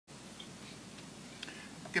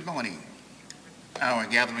Good morning. Our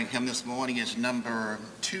gathering hymn this morning is number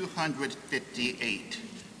 258.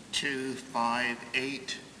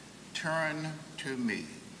 258, Turn to Me.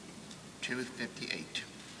 258.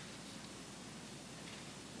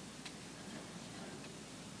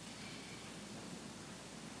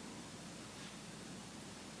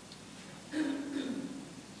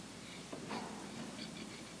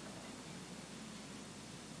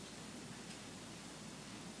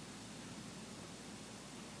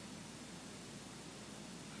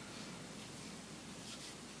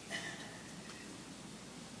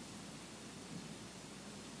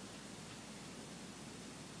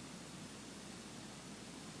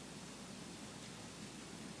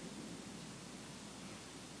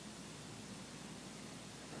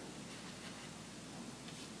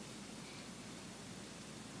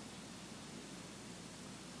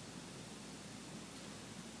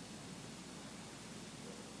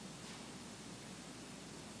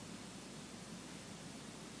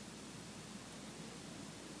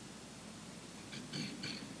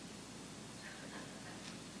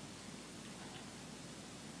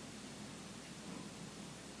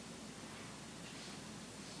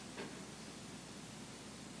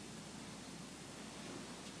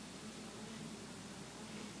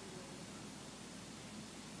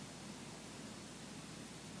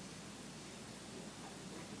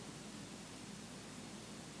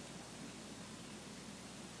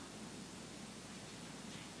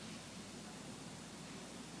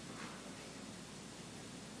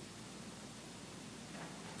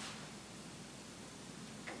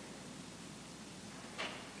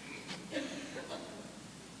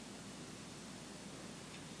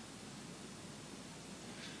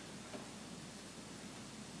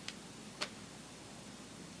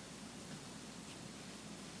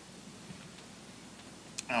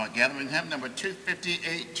 Our gathering hymn number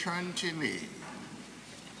 258, Turn to Me.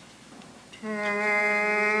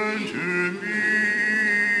 Turn to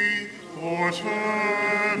me, or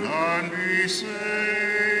turn and be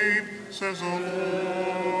saved, says the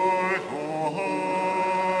Lord, for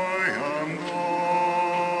I am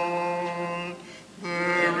God.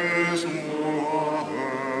 There is no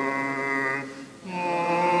other,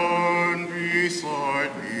 none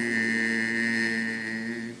beside me.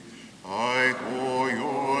 I call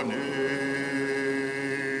your name.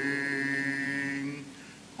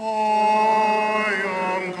 I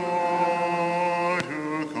am God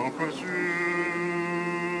who comforts you.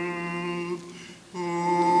 Who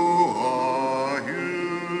are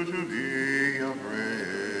you to be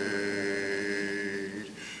afraid?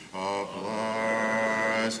 A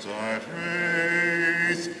blast at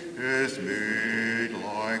race is made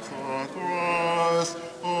like the grass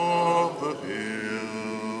of the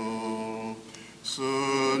hill,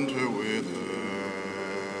 soon to wither.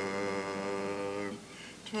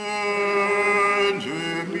 Turn to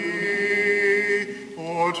me,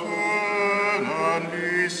 or turn and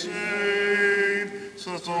be saved,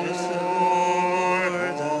 says the Lord,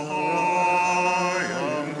 for I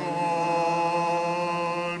am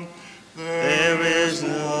God. There is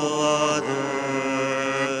no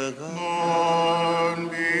other God, none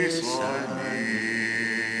beside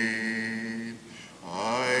me.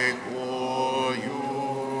 I call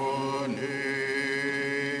your name.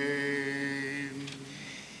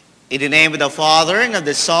 In the name of the Father, and of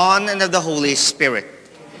the Son, and of the Holy Spirit.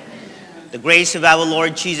 Amen. The grace of our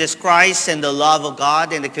Lord Jesus Christ, and the love of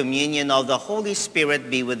God, and the communion of the Holy Spirit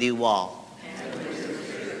be with you all.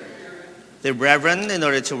 The brethren, in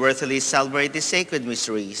order to worthily celebrate the sacred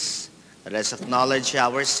mysteries, let us acknowledge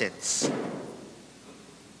our sins.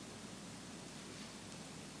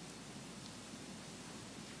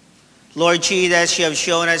 Lord Jesus, you have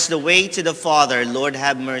shown us the way to the Father. Lord,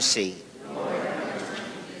 have mercy.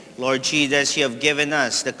 Lord Jesus, you have given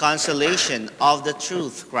us the consolation of the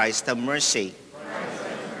truth. Christ, have mercy.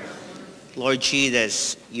 Lord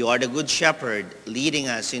Jesus, you are the good shepherd, leading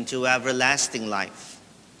us into everlasting life.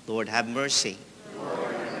 Lord, have mercy.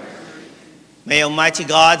 May Almighty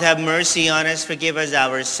God have mercy on us, forgive us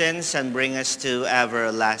our sins, and bring us to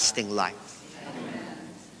everlasting life. Amen.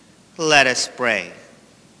 Let us pray.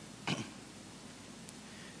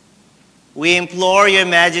 We implore your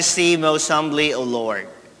majesty most humbly, O Lord,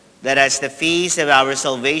 that as the feast of our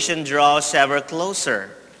salvation draws ever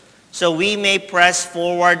closer, so we may press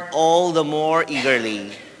forward all the more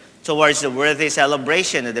eagerly towards the worthy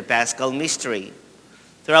celebration of the Paschal mystery.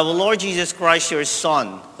 Through our Lord Jesus Christ, your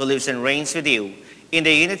Son, who lives and reigns with you, in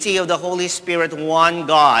the unity of the Holy Spirit, one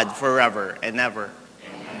God, forever and ever.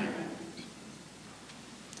 Amen.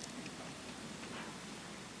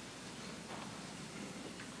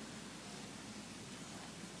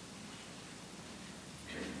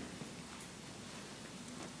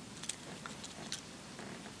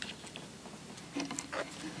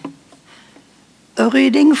 A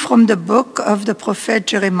reading from the book of the prophet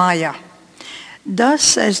Jeremiah. Thus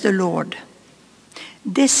says the Lord,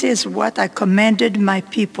 this is what I commanded my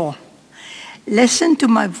people. Listen to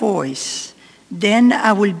my voice, then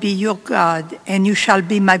I will be your God, and you shall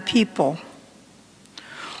be my people.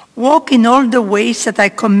 Walk in all the ways that I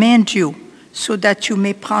command you, so that you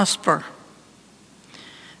may prosper.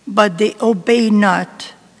 But they obey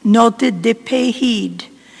not, nor did they pay heed.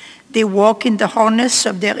 They walk in the harness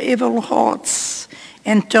of their evil hearts,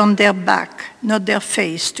 and turn their back, not their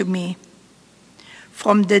face, to me.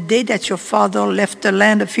 From the day that your father left the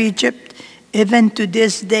land of Egypt, even to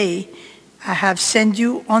this day, I have sent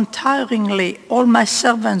you untiringly all my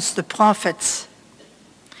servants, the prophets.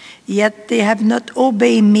 Yet they have not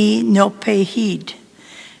obeyed me nor paid heed.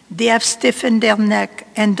 They have stiffened their neck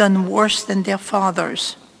and done worse than their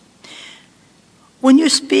fathers. When you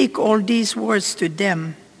speak all these words to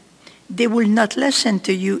them, they will not listen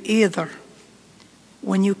to you either.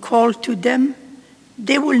 When you call to them,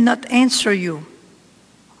 they will not answer you.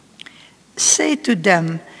 Say to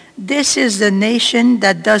them, this is the nation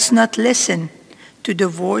that does not listen to the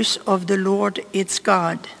voice of the Lord its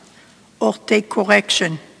God, or take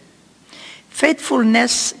correction.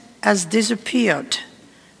 Faithfulness has disappeared.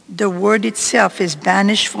 The word itself is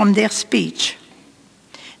banished from their speech.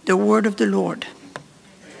 The word of the Lord.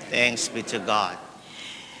 Thanks be to God.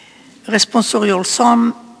 Responsorial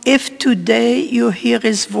Psalm. If today you hear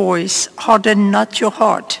his voice, harden not your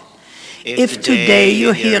heart. If today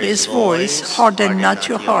you hear his voice, harden not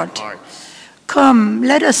your heart. Come,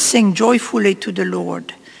 let us sing joyfully to the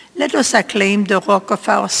Lord. Let us acclaim the rock of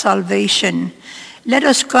our salvation. Let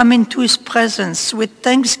us come into his presence with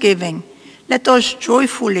thanksgiving. Let us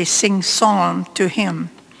joyfully sing psalm to him.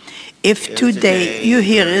 If today you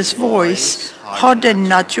hear his voice, harden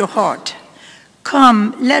not your heart.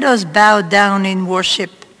 Come, let us bow down in worship.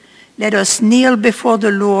 Let us kneel before the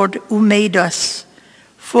Lord who made us.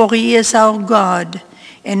 For he is our God,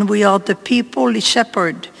 and we are the people he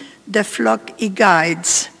shepherd, the flock he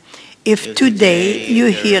guides. If today you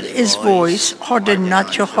hear his voice, harden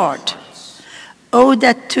not your heart. Oh,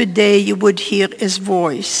 that today you would hear his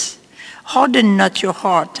voice. Harden not your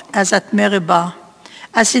heart, as at Meribah,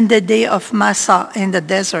 as in the day of Massah in the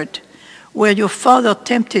desert, where your father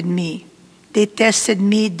tempted me. They tested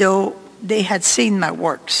me, though they had seen my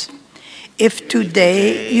works. If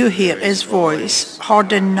today you hear his voice,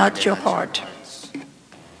 harden not your heart.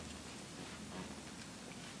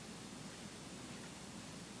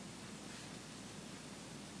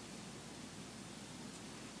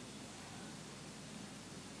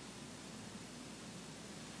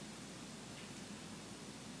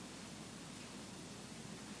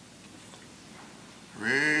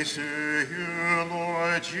 Praise to you,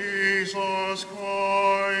 Lord Jesus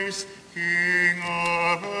Christ, King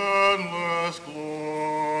of endless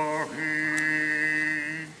glory.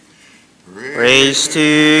 Praise to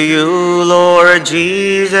you, Lord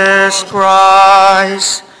Jesus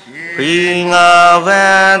Christ, King of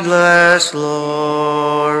endless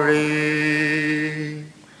glory.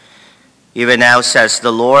 Even now, says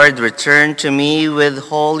the Lord, return to me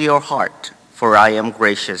with all your heart, for I am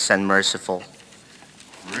gracious and merciful.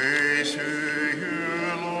 Praise to you,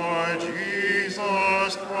 Lord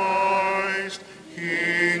Jesus Christ,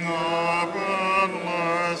 King of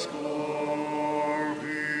endless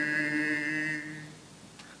glory.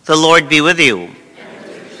 The Lord be with you.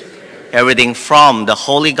 A reading from the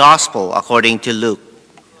Holy Gospel according to Luke.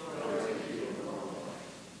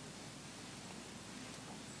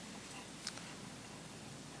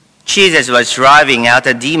 Jesus was driving out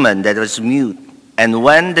a demon that was mute, and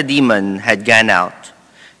when the demon had gone out,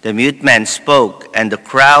 the mute man spoke, and the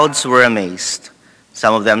crowds were amazed.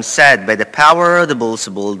 Some of them said, by the power of the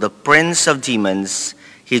Beelzebul, the prince of demons,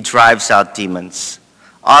 he drives out demons.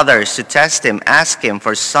 Others, to test him, asked him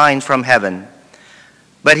for a sign from heaven.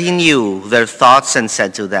 But he knew their thoughts and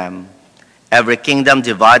said to them, every kingdom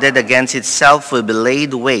divided against itself will be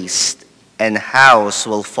laid waste, and house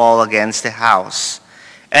will fall against the house.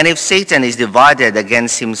 And if Satan is divided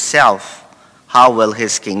against himself, how will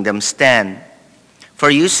his kingdom stand? For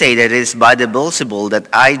you say that it is by the Beelzebul that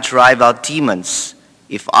I drive out demons.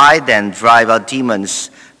 If I then drive out demons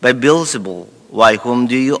by Beelzebul, why whom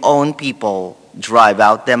do you own people drive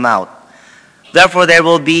out them out? Therefore there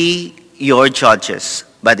will be your judges.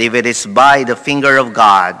 But if it is by the finger of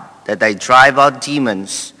God that I drive out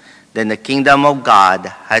demons, then the kingdom of God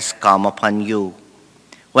has come upon you.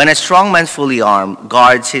 When a strong man fully armed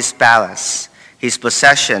guards his palace, his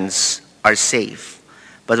possessions are safe.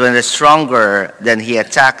 But when the stronger than he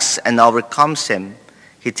attacks and overcomes him,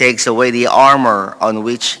 he takes away the armor on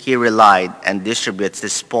which he relied and distributes the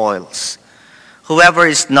spoils. Whoever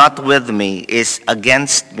is not with me is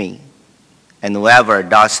against me, and whoever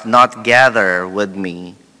does not gather with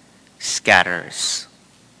me scatters.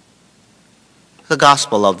 The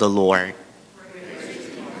Gospel of the Lord.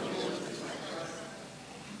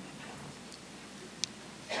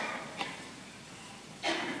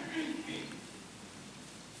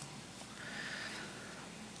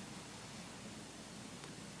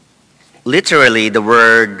 Literally, the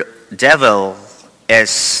word devil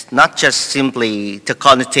is not just simply the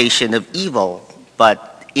connotation of evil,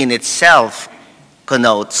 but in itself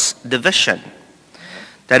connotes division.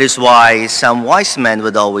 That is why some wise men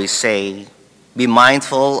would always say, be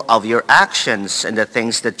mindful of your actions and the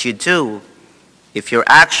things that you do. If your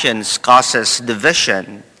actions causes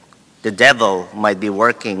division, the devil might be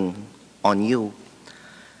working on you.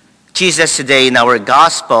 Jesus today in our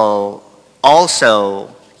gospel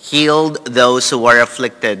also healed those who were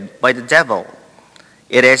afflicted by the devil.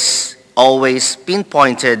 It is always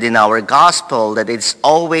pinpointed in our gospel that it's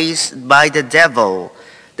always by the devil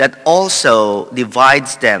that also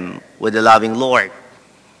divides them with the loving Lord.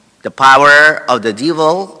 The power of the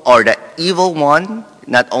devil or the evil one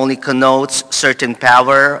not only connotes certain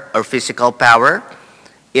power or physical power,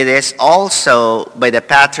 it is also by the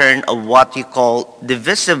pattern of what you call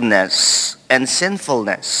divisiveness and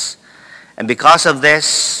sinfulness. And because of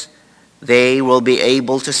this, they will be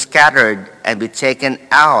able to scatter and be taken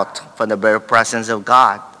out from the very presence of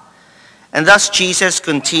God. And thus Jesus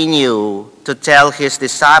continued to tell his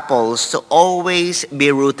disciples to always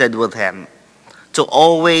be rooted with him, to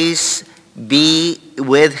always be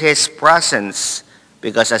with his presence,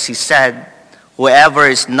 because as he said, whoever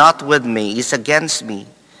is not with me is against me,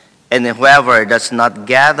 and whoever does not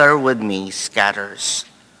gather with me scatters.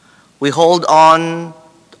 We hold on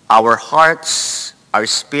our hearts, our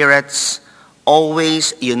spirits,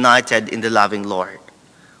 always united in the loving Lord.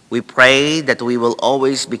 We pray that we will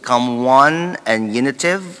always become one and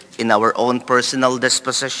unitive in our own personal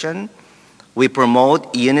disposition. We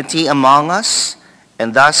promote unity among us,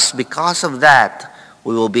 and thus, because of that,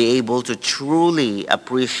 we will be able to truly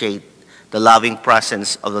appreciate the loving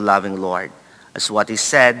presence of the loving Lord. As what he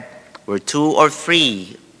said, where two or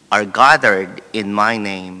three are gathered in my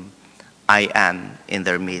name, I am in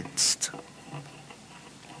their midst.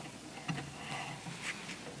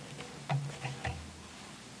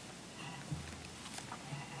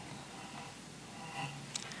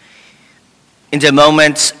 In the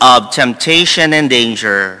moments of temptation and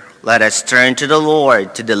danger, let us turn to the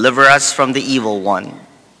Lord to deliver us from the evil one.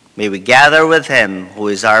 May we gather with him who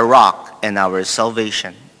is our rock and our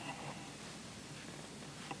salvation.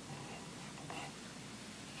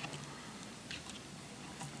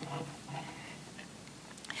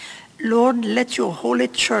 Lord, let your holy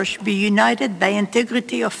church be united by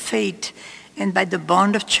integrity of faith and by the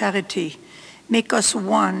bond of charity. Make us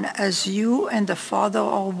one as you and the Father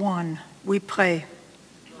are one, we pray.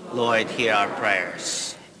 Lord, hear our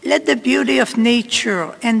prayers. Let the beauty of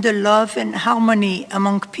nature and the love and harmony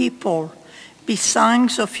among people be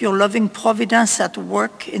signs of your loving providence at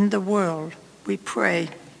work in the world, we pray.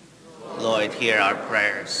 Lord, hear our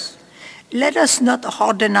prayers. Let us not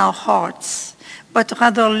harden our hearts, but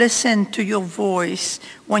rather listen to your voice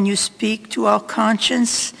when you speak to our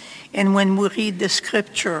conscience and when we read the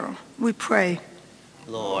scripture, we pray.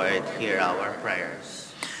 Lord, hear our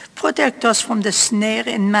prayers. Protect us from the snare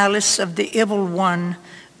and malice of the evil one,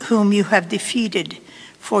 whom you have defeated,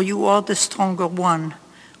 for you are the stronger one,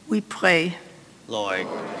 we pray. Lord,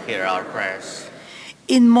 hear our prayers.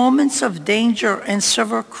 In moments of danger and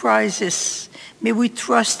severe crisis, may we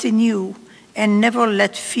trust in you and never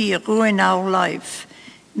let fear ruin our life.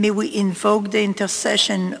 May we invoke the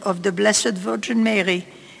intercession of the Blessed Virgin Mary,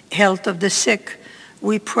 health of the sick,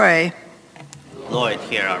 we pray. Lord,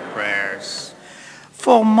 hear our prayers.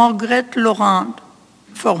 For Margaret Laurent,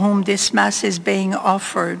 for whom this Mass is being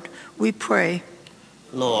offered, we pray.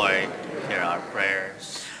 Lord, hear our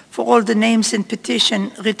prayers. For all the names and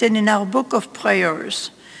petition written in our book of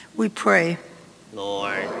prayers, we pray.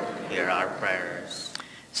 Lord, hear our prayers.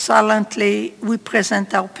 Silently, we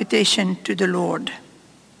present our petition to the Lord.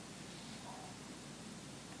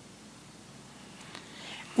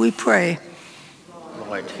 We pray.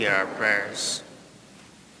 Lord, hear our prayers.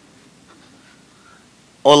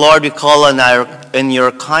 O Lord, we call on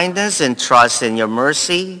your kindness and trust in your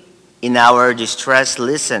mercy. In our distress,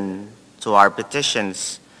 listen to our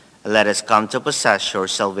petitions. Let us come to possess your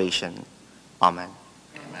salvation. Amen.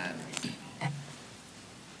 Amen.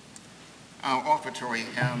 Our offertory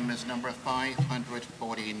hymn is number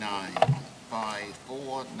 549.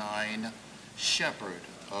 549, Shepherd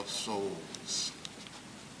of Souls.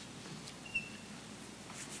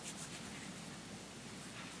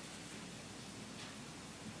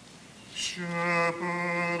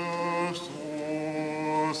 Shepherd of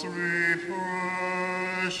souls,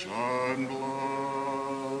 refresh and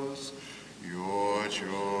bless your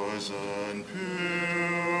chosen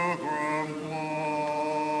pilgrim flock.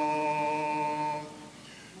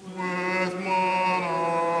 With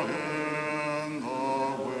manna in the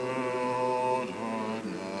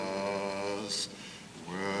wilderness,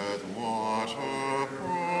 with water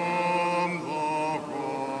from the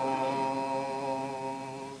rock.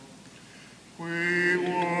 We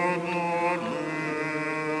would not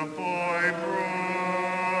live by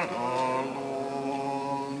bread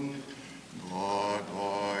alone, but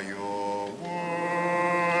by your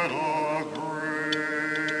word of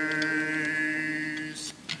grace,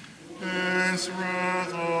 in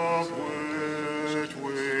strength of which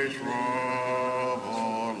we travel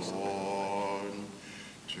on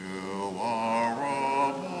to our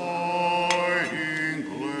abiding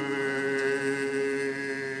place.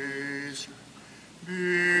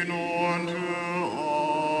 Be known to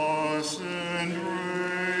us in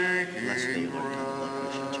drinking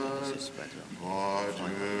bread, but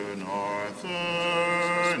in our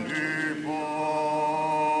thirst depart.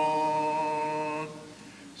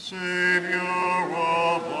 Savior,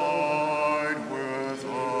 abide with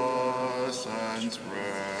us and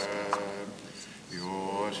spread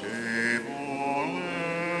your table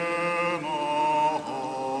in our hearts.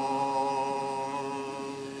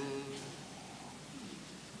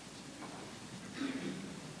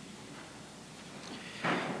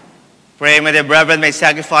 Pray, my dear brethren, may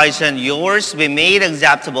sacrifice and yours be made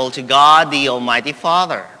acceptable to God, the Almighty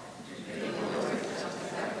Father.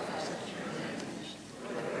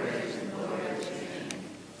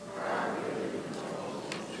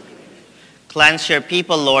 Cleanse your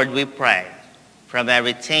people, Lord, we pray, from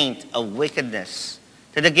every taint of wickedness,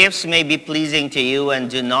 that the gifts may be pleasing to you,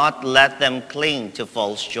 and do not let them cling to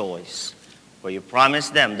false joys, for you promise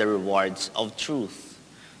them the rewards of truth.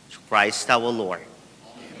 Through Christ our Lord.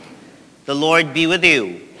 The Lord be with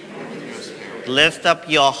you. Lift up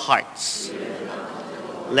your hearts.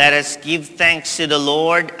 Let us give thanks to the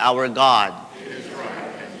Lord our God.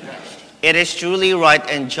 It is truly right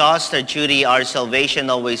and just, our duty, our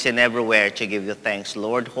salvation, always and everywhere, to give you thanks,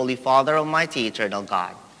 Lord, Holy Father, Almighty, Eternal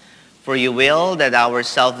God. For you will that our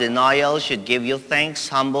self-denial should give you thanks,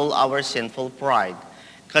 humble our sinful pride,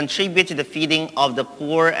 contribute to the feeding of the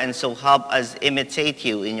poor, and so help us imitate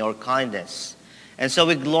you in your kindness. And so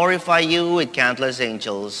we glorify you with countless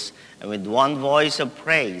angels, and with one voice of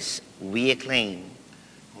praise we acclaim.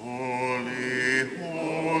 Holy,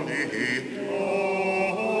 holy,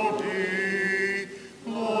 holy,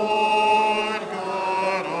 Lord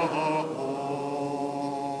God of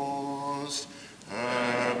hosts,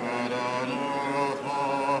 heaven and earth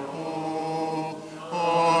are full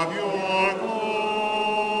of your glory.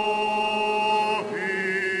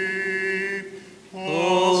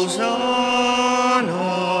 Hosanna,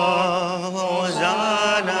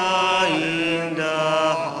 Hosanna in the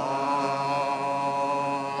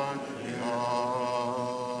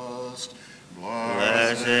highest.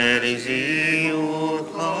 Blessed is he who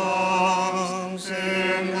comes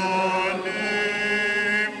In the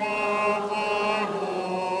name of the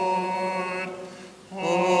Lord,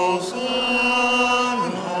 Hosanna,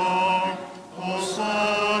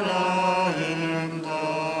 Hosanna in the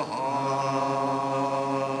highest.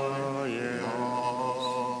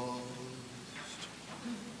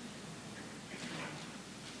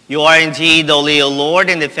 You are indeed holy, O Lord,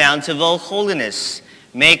 in the fount of all holiness.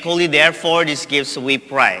 Make holy, therefore, these gifts, we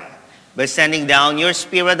pray, by sending down your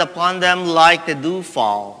Spirit upon them like the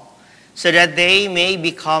dewfall, so that they may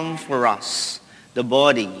become for us the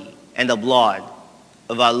body and the blood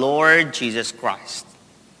of our Lord Jesus Christ.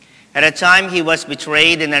 At the time he was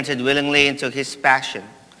betrayed and entered willingly into his passion,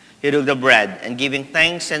 he took the bread, and giving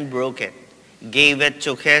thanks and broke it, gave it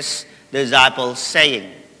to his disciples,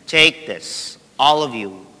 saying, "Take this, all of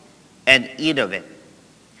you, and eat of it.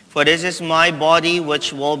 For this is my body,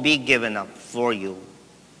 which will be given up for you."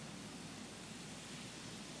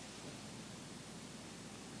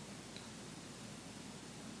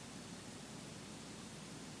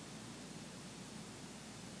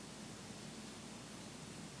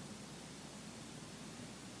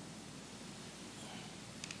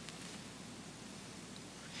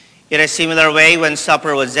 In a similar way, when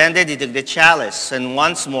supper was ended, he took the chalice, and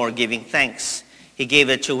once more giving thanks, he gave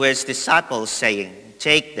it to his disciples, saying,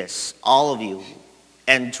 "Take this, all of you,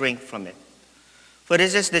 and drink from it. For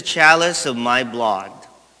this is the chalice of my blood,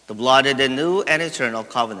 the blood of the new and eternal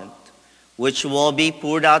covenant, which will be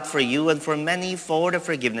poured out for you and for many for the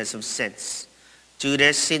forgiveness of sins. Do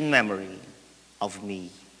this in memory of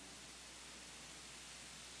me."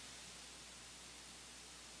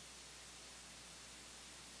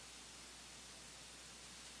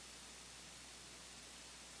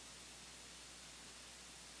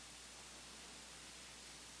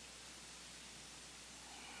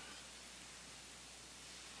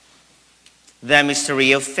 The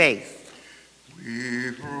mystery of faith.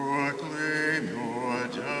 We proclaim your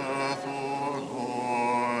death, O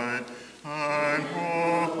Lord, and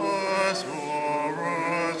profess your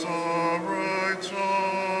resurrection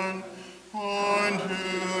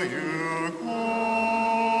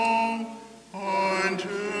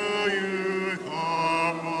until you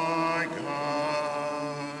come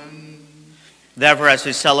again. Therefore, as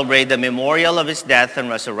we celebrate the memorial of his death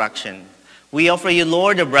and resurrection, we offer you,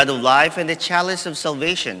 Lord, the bread of life and the chalice of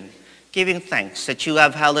salvation, giving thanks that you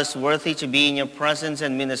have held us worthy to be in your presence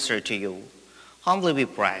and minister to you. Humbly we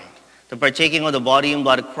pray, that partaking of the body and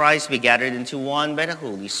blood of Christ be gathered into one by the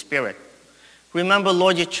Holy Spirit. Remember,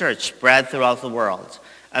 Lord, your church spread throughout the world,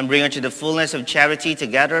 and bring her to the fullness of charity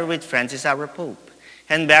together with Francis our Pope,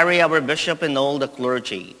 and Barry our Bishop and all the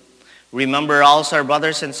clergy. Remember also our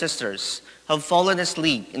brothers and sisters who have fallen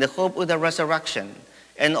asleep in the hope of the resurrection,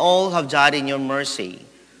 and all have died in your mercy.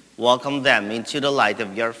 Welcome them into the light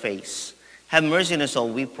of your face. Have mercy on us all,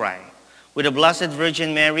 we pray. With the Blessed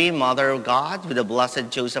Virgin Mary, Mother of God, with the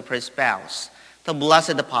Blessed Joseph, her spouse, the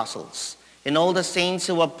blessed apostles, and all the saints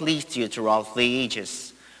who have pleased you throughout the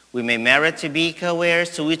ages, we may merit to be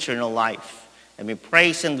co-heirs to eternal life, and we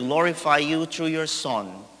praise and glorify you through your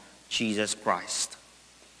Son, Jesus Christ.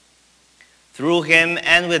 Through him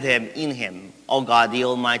and with him, in him, O God, the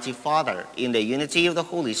Almighty Father, in the unity of the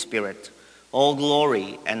Holy Spirit, all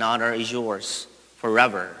glory and honor is yours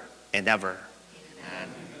forever and ever. Amen.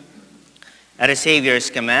 At a Savior's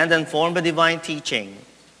command and formed by divine teaching,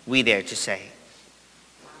 we dare to say,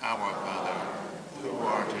 Our Father, who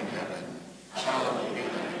art in heaven, hallowed be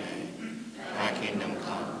thy name. Thy kingdom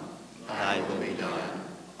come, thy will be done,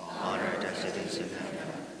 on earth as it is in heaven.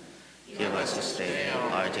 give us this day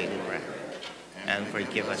our daily bread, and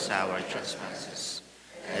forgive us our trespasses,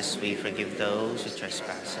 as we forgive those who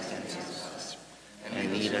trespass against us.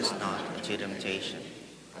 And lead us not into temptation,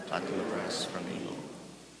 but deliver us from evil.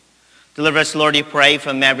 Deliver us, Lord, we pray,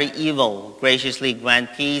 from every evil. Graciously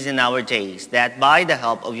grant peace in our days, that by the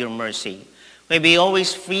help of your mercy, may be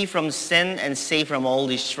always free from sin and safe from all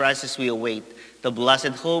distress as we await the blessed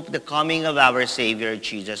hope, the coming of our Savior,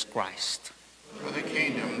 Jesus Christ. For the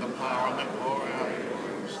kingdom, the power, and the glory are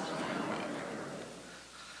yours.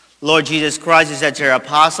 Lord Jesus Christ, you said to your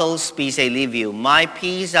apostles, peace I leave you, my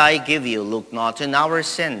peace I give you. Look not on our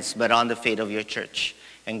sins, but on the faith of your church,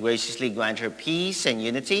 and graciously grant her peace and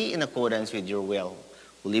unity in accordance with your will,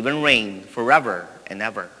 who live and reign forever and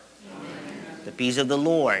ever. Amen. The peace of the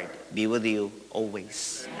Lord be with you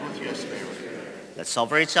always. And with your spirit. Let's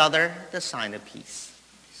offer each other the sign of peace.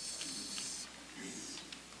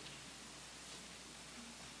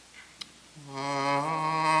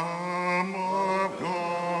 Lamb of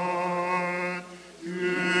God,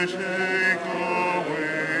 you take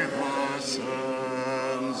away the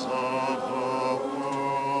sins of the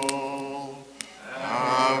world.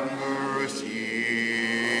 Have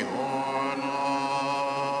mercy on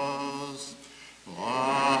us.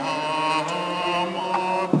 Lamb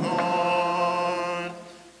of God,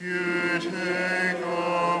 you take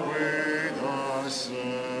away the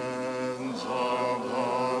sins of the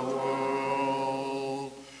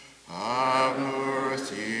world. Have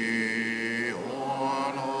mercy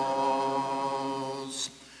on us.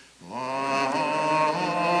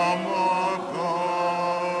 Lamb of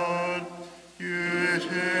God, you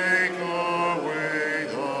take away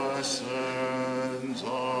the sins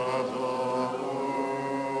of the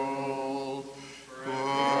world.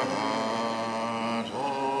 Grant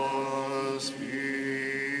us peace.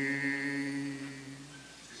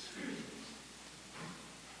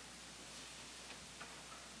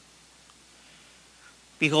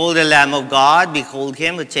 Behold the Lamb of God, behold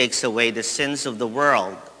him who takes away the sins of the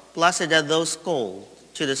world. Blessed are those called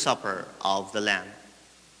to the supper of the Lamb.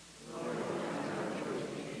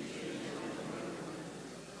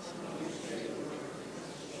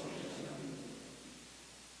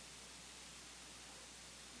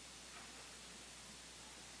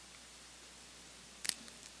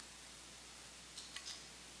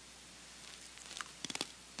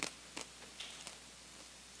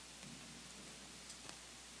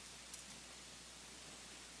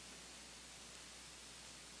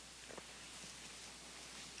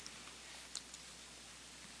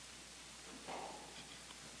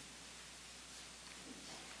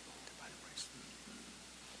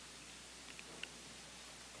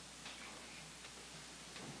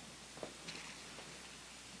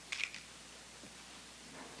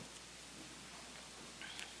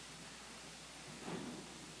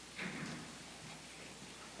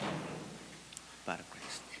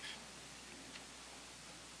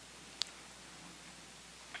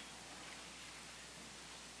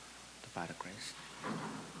 body of Christ.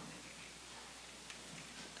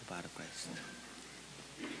 The body of Christ.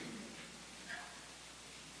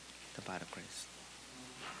 The body of Christ.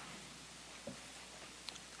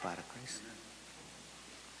 The body of Christ.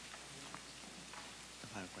 The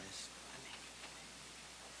body of Christ.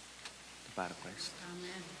 The body of Christ.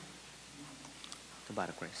 Amen. The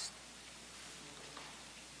body of Christ.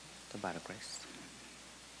 The body of Christ.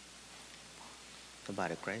 The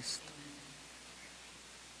body of Christ.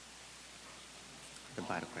 The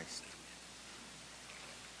body of Christ.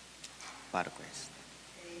 Body of Christ.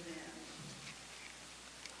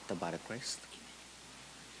 The body of Christ.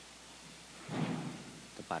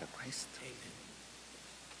 The body of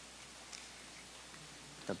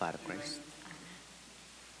Christ. The body of Christ.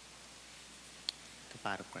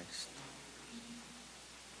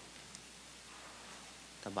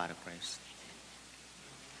 The body of Christ.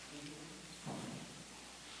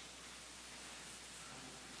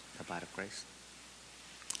 The body of Christ.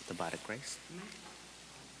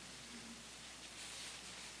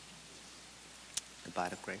 The body of Christ. The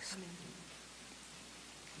body of Christ.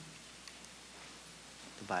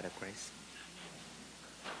 The body of Christ. The body of Christ.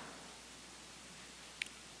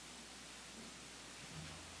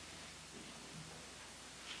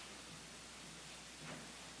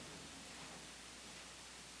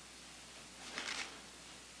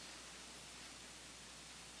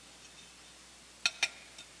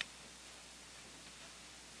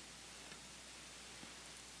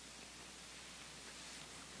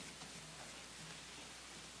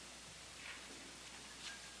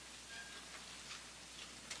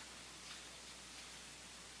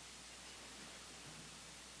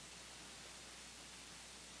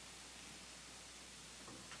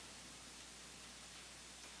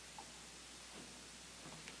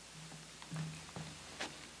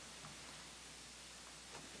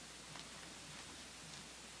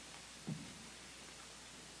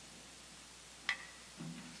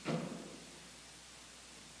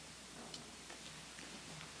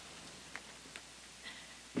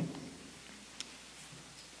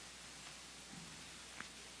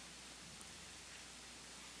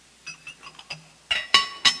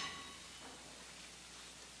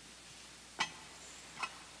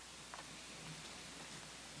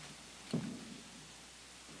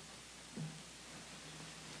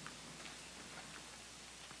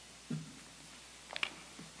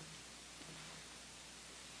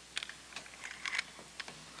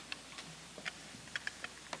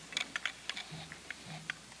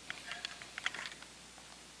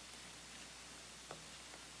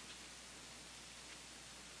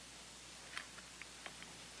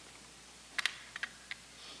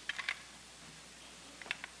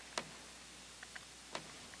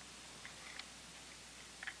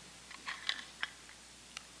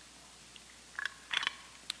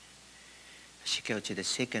 As you go to the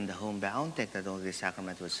sick and the homebound, take not only the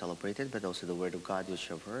sacrament was celebrated, but also the word of God which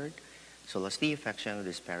you have heard. So let's the affection of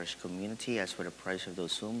this parish community, as for the prayers of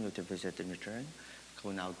those whom you have to visit in return,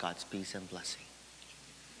 go now God's peace and blessing.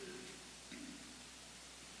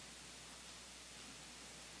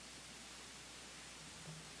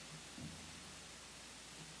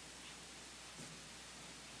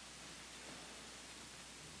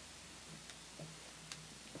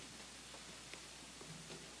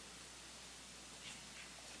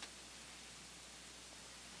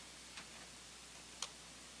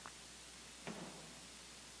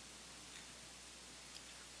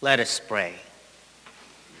 Let us pray.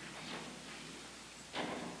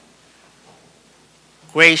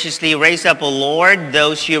 Graciously raise up, O Lord,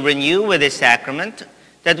 those you renew with this sacrament,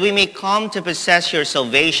 that we may come to possess your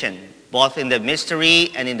salvation, both in the mystery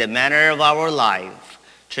and in the manner of our life,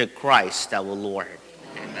 through Christ our Lord.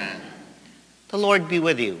 Amen. The Lord be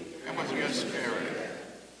with you. And with your spirit.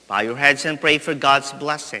 Bow your heads and pray for God's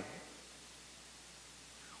blessing.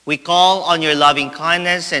 We call on your loving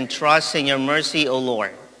kindness and trust in your mercy, O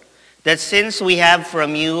Lord, that since we have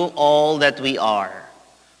from you all that we are,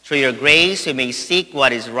 through your grace we may seek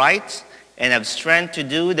what is right and have strength to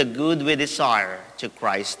do the good we desire, to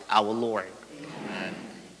Christ our Lord. Amen.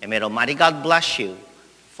 And may Almighty God bless you,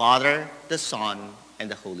 Father, the Son, and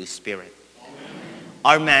the Holy Spirit. Amen.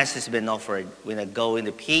 Our Mass has been offered. We now go in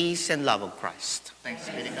the peace and love of Christ. Thanks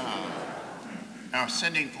be to God. Our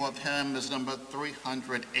sending forth hymn is number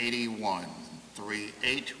 381.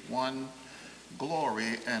 381.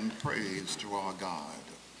 Glory and praise to our God.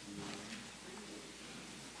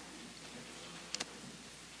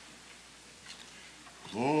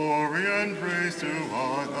 Glory and praise to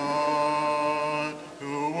our God,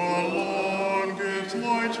 who alone gives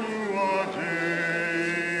light to our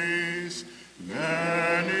days.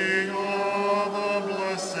 Many are the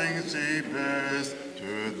blessings he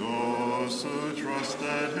those who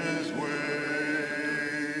trusted his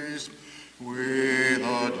ways. We,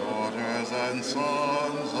 the daughters and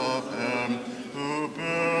sons of him who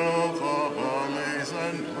built the valleys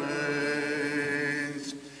and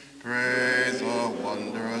plains, praise the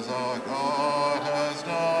wonders our God has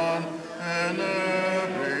done in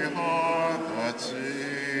every heart that sings.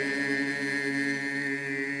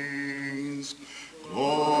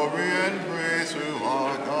 Glory and praise to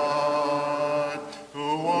our God, who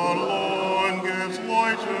alone gives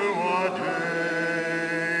light to our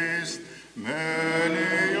days.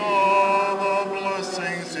 Many are the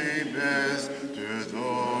blessings he bears to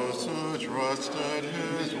those who trusted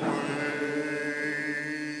his ways.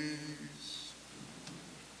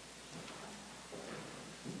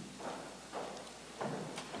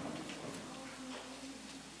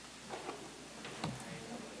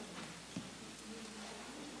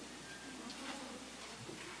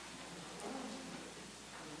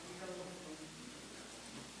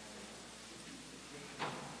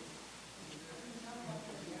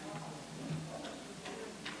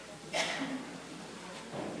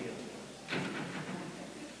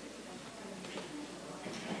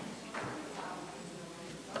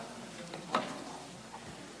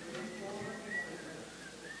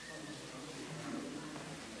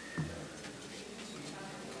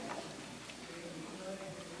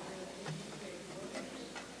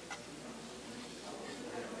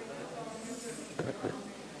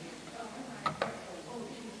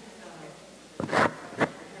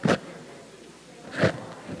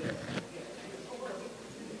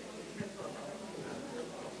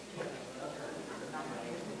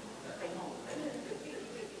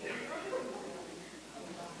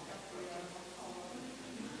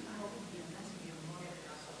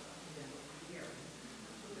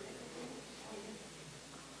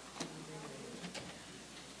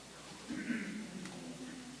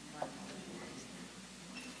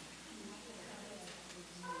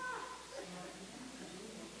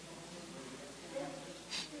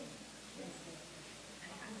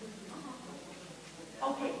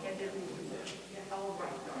 Okay,